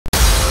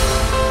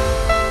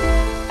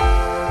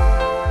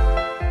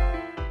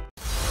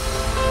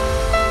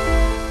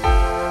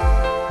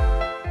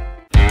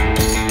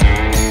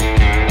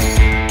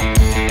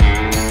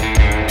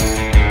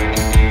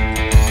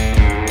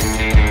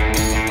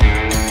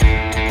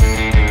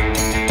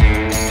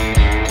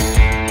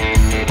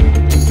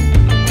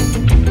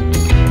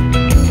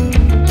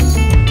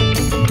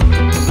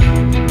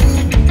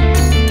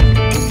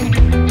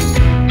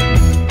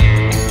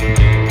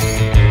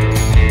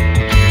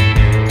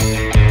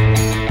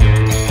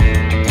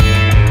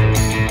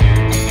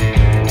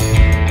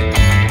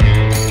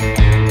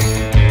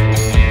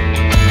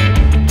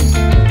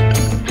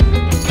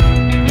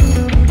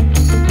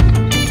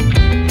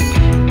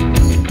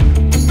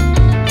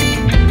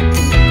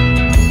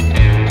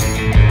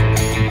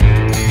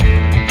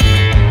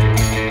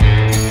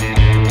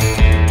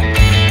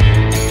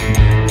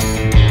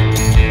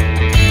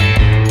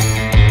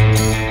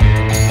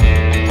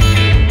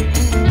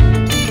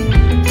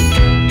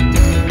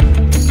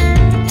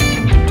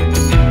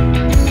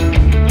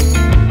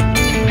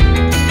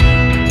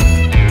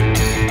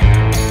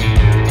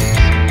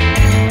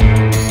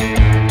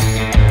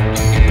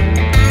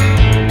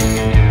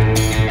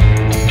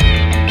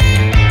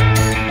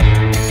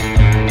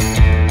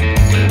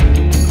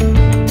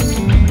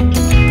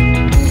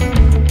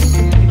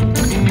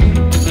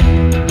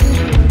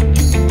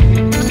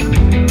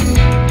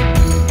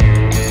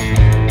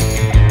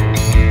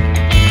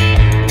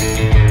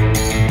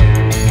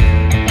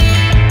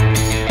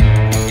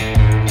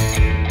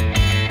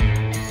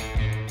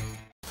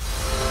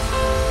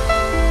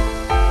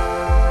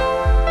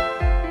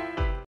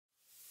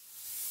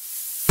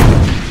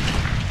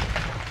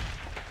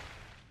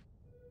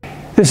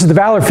This is the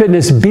Valor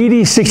Fitness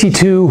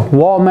BD62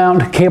 wall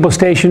mount cable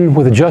station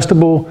with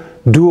adjustable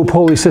dual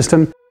pulley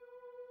system.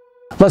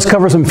 Let's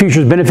cover some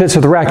features and benefits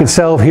of the rack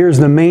itself. Here's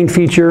the main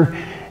feature.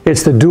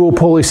 It's the dual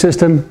pulley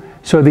system.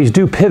 So these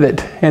do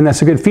pivot, and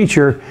that's a good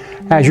feature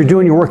as you're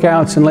doing your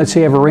workouts, and let's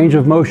say you have a range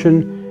of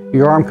motion,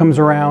 your arm comes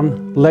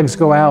around, legs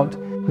go out.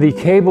 The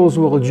cables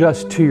will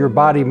adjust to your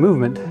body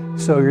movement,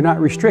 so you're not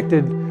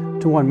restricted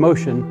to one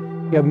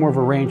motion. You have more of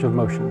a range of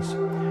motions.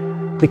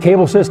 The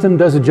cable system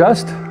does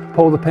adjust.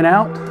 Pull the pin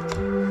out,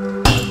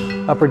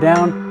 up or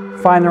down,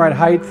 find the right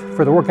height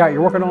for the workout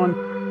you're working on,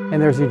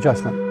 and there's the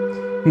adjustment.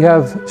 You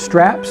have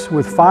straps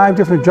with 5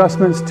 different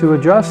adjustments to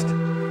adjust.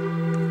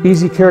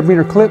 Easy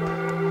carabiner clip,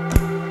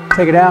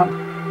 take it out,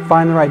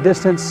 find the right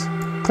distance,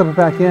 clip it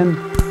back in,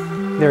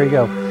 there you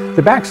go.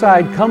 The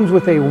backside comes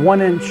with a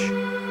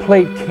 1-inch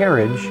plate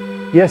carriage.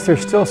 Yes,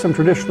 there's still some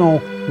traditional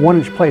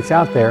 1-inch plates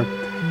out there.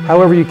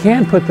 However, you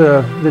can put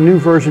the new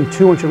version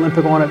 2-inch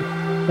Olympic on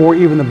it, or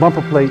even the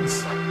bumper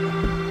plates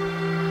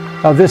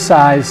of this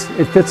size.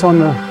 It fits on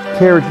the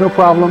carriage, no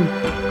problem.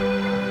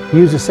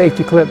 Use a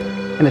safety clip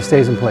and it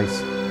stays in place.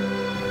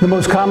 The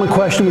most common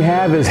question we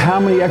have is how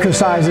many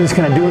exercises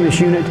can I do in this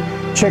unit?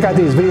 Check out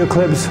these video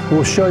clips.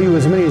 We'll show you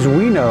as many as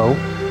we know,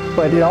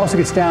 but it also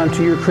gets down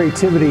to your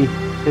creativity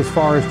as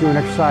far as doing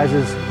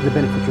exercises that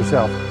benefit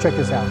yourself. Check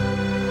this out.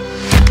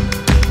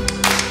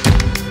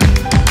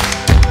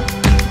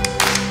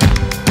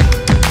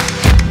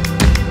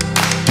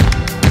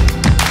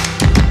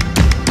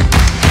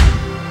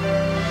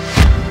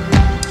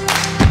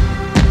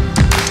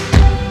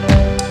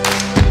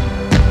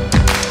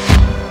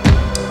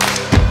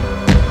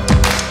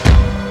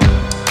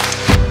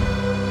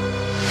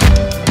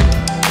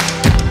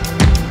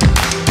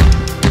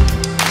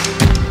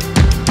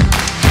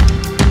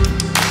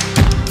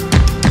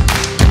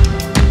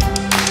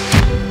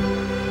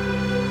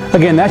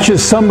 Again, that's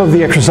just some of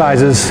the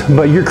exercises,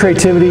 but your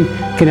creativity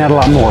can add a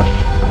lot more.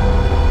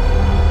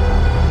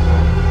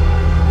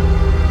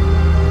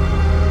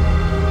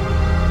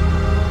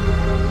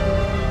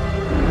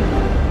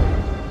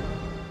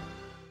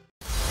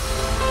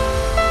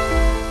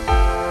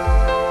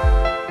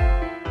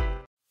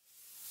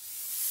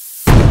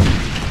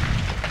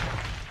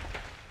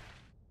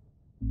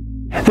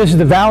 This is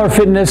the Valor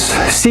Fitness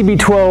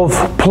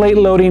CB12 plate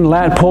loading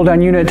lat pull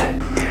down unit.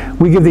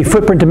 We give the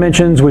footprint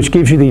dimensions, which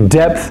gives you the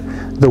depth,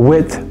 the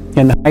width,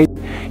 and the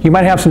height. You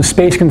might have some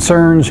space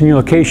concerns in your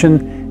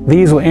location.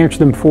 These will answer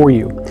them for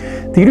you.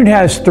 The unit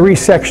has 3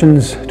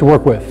 sections to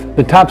work with.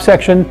 The top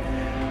section,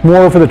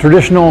 more for the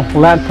traditional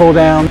lat pull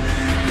down.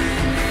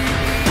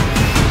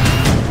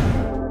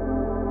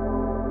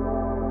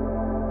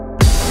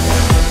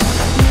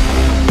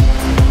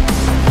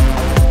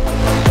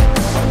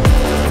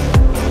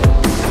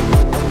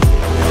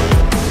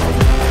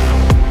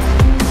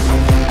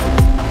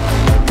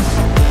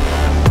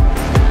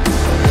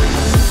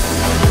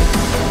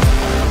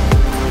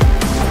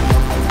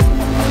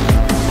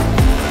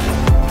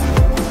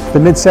 The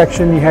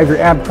midsection, you have your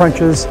ab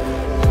crunches.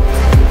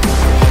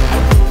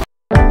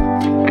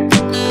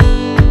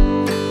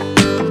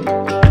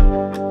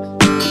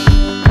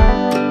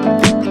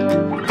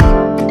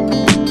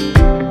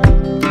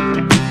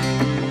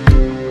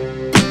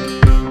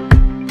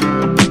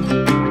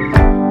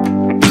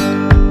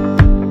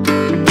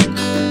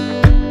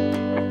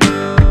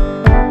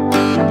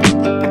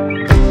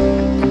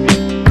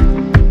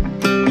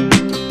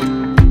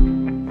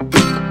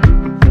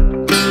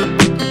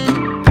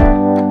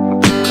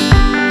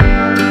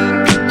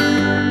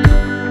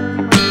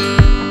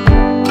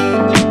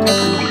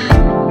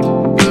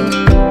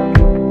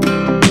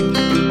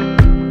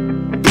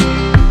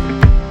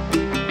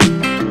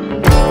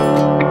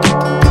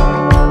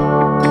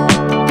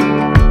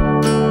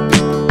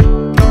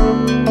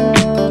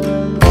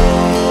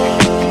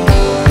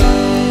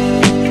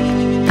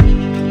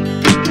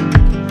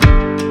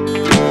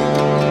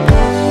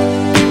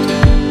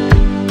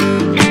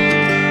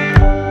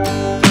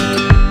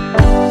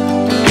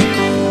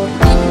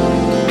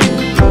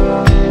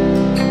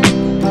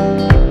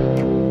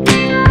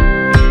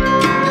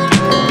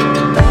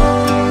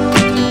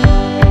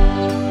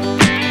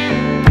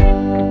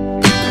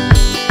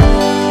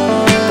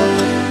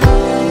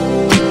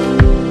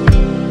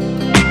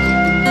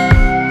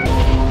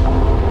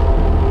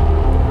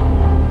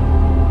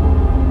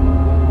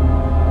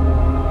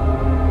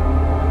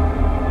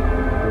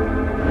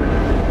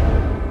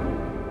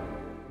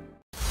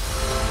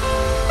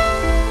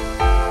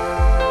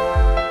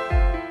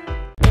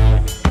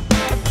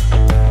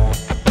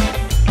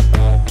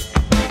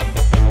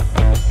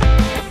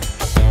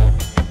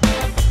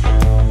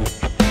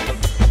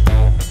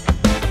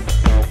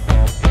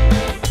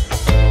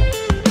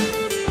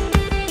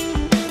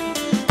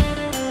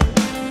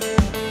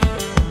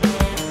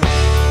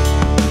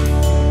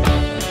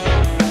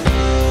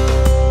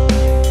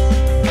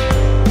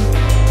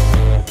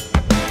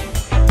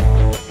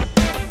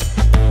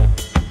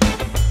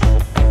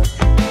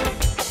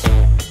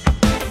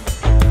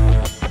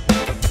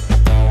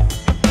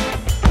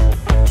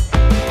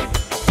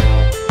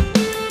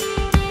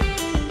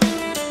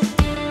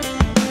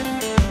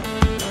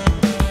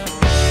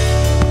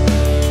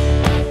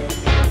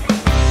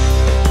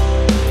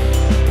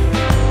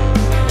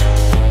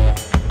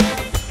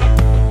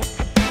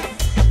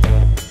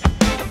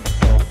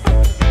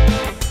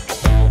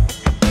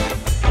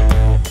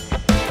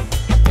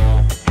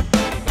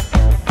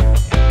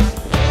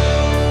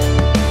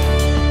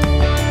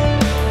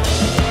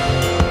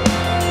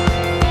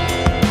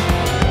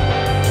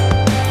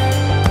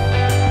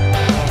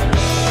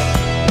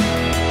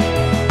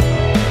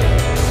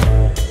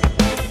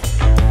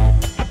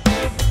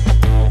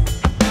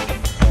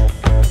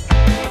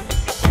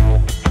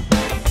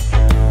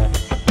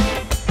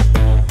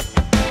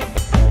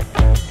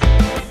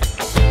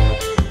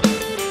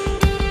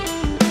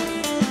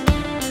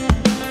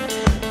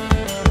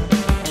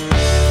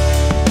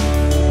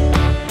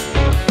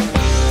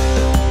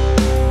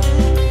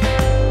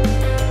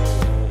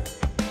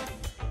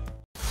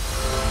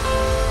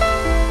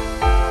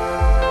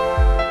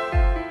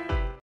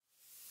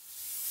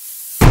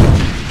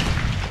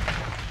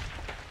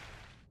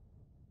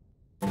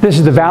 This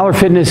is the Valor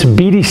Fitness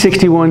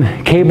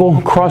BD61 cable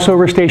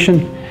crossover station.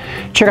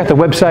 Check out the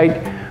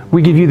website.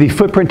 We give you the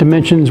footprint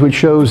dimensions, which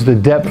shows the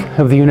depth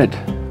of the unit,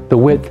 the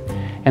width,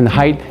 and the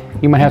height.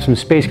 You might have some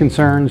space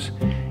concerns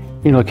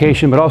in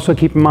location, but also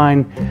keep in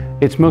mind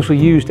it's mostly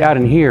used out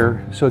in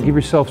here, so give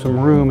yourself some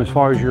room as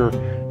far as your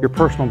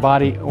personal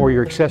body or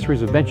your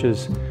accessories of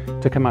benches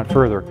to come out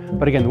further.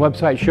 But again, the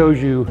website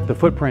shows you the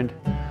footprint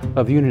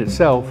of the unit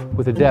itself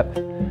with the depth,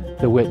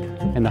 the width,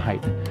 and the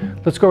height.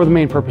 Let's go over the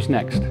main purpose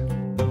next.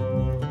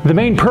 The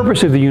main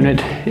purpose of the unit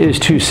is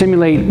to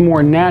simulate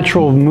more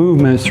natural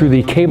movements through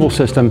the cable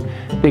system.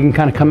 They can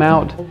kind of come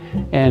out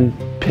and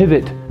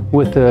pivot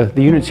with the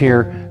units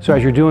here. So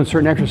as you're doing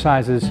certain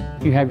exercises,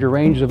 you have your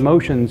range of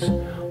motions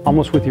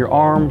almost with your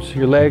arms,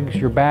 your legs,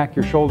 your back,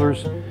 your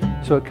shoulders.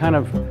 So it kind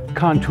of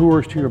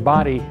contours to your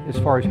body as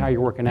far as how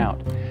you're working out.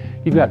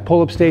 You've got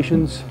pull-up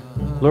stations,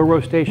 low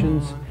row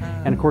stations,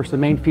 and of course the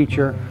main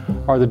feature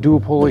are the dual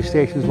pulley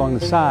stations along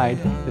the side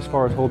as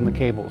far as holding the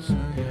cables.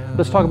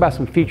 Let's talk about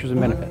some features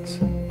and benefits.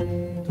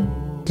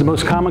 The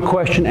most common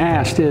question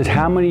asked is,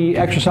 how many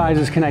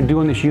exercises can I do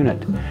in this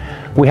unit?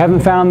 We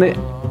haven't found the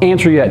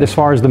answer yet as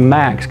far as the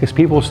max, because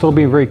people are still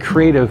being very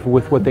creative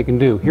with what they can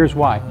do. Here's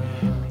why.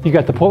 You've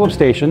got the pull-up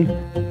station,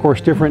 of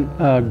course different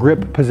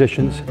grip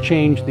positions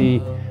change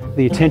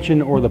the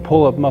tension or the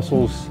pull-up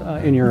muscles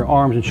in your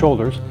arms and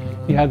shoulders.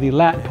 You have the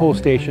lat pull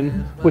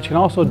station, which can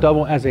also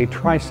double as a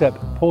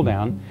tricep pull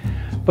down.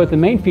 But the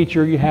main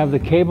feature, you have the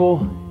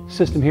cable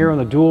system here on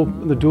the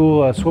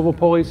dual swivel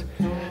pulleys.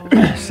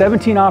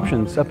 17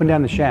 options up and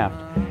down the shaft.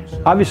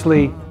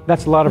 Obviously,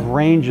 that's a lot of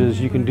ranges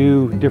you can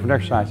do different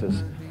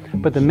exercises.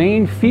 But the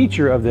main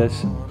feature of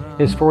this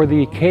is for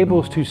the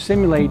cables to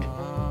simulate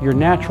your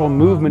natural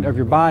movement of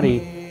your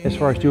body as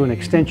far as doing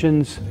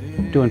extensions,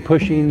 doing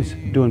pushings,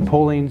 doing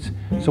pullings.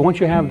 So once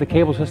you have the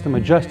cable system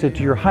adjusted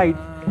to your height,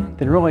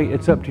 then really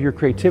it's up to your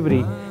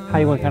creativity how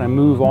you want to kind of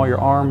move all your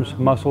arms,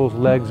 muscles,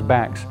 legs,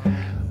 backs.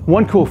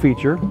 One cool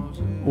feature,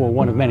 well,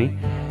 one of many,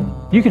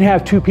 you can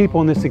have two people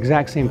in this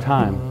exact same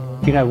time.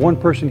 You can have one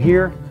person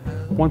here,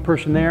 one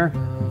person there,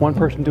 one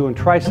person doing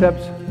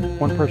triceps,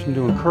 one person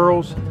doing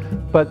curls,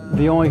 but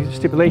the only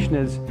stipulation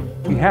is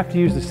you have to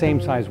use the same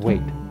size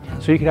weight.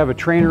 So you could have a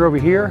trainer over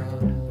here,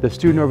 the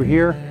student over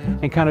here,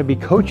 and kind of be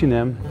coaching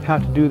them how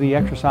to do the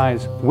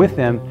exercise with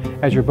them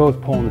as you're both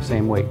pulling the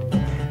same weight.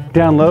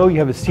 Down low, you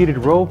have a seated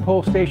row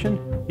pull station.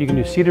 You can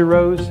do seated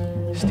rows,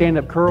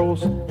 stand-up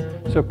curls.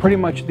 So pretty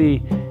much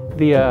the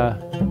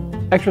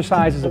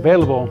exercises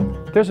available,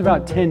 there's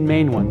about 10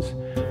 main ones.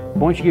 But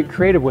once you get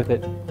creative with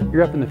it,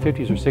 you're up in the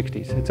 50s or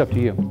 60s. It's up to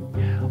you.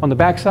 On the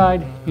back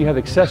side, you have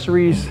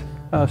accessories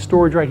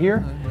storage right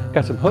here.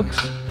 Got some hooks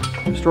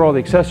to store all the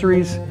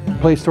accessories,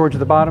 plate storage at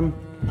the bottom.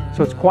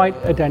 So it's quite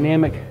a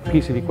dynamic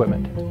piece of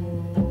equipment.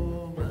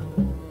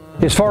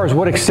 As far as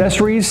what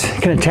accessories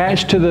can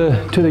attach to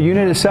the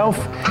unit itself,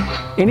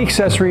 any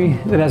accessory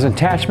that has an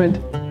attachment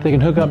they can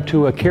hook up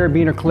to a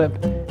carabiner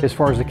clip as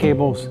far as the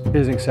cables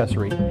is an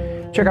accessory.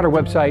 Check out our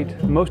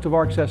website. Most of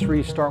our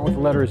accessories start with the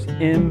letters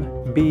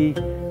M, B,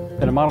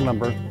 and a model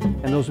number,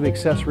 and those will be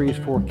accessories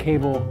for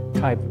cable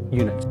type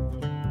units.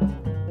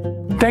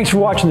 Thanks for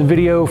watching the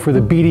video for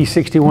the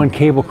BD61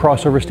 cable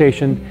crossover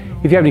station.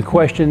 If you have any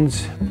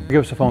questions,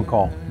 give us a phone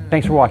call.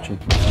 Thanks for watching.